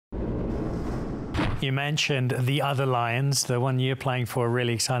You mentioned the other Lions, the one you're playing for,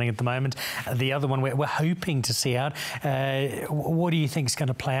 really exciting at the moment. The other one we're hoping to see out. What do you think is going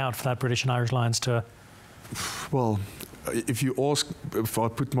to play out for that British and Irish Lions tour? Well, if you ask, if I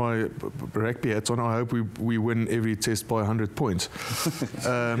put my rugby hats on, I hope we win every test by 100 points.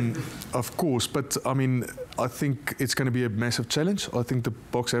 Of course, but I mean, I think it's going to be a massive challenge. I think the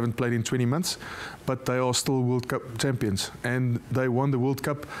Boks haven't played in 20 months, but they are still World Cup champions. And they won the World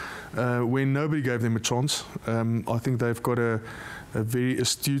Cup when nobody gave them a chance. I think they've got a very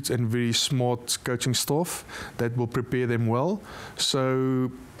astute and very smart coaching staff that will prepare them well.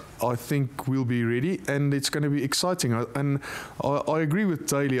 So I think we'll be ready, and it's going to be exciting. And I agree with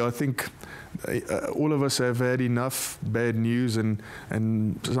Daly. I think all of us have had enough bad news, and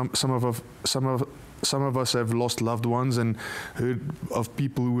some of us have lost loved ones and heard of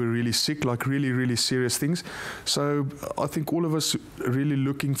people who were really sick, like really serious things. So I think all of us are really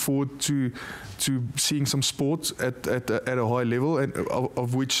looking forward to seeing some sport at a high level, and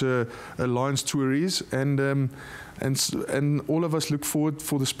of which a Lions tour is, and all of us look forward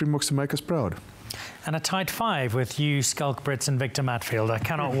for the Springboks to make us proud. And a tight 5 with you, Skulk Brits and Victor Matfield. I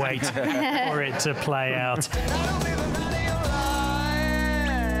cannot wait for it to play out.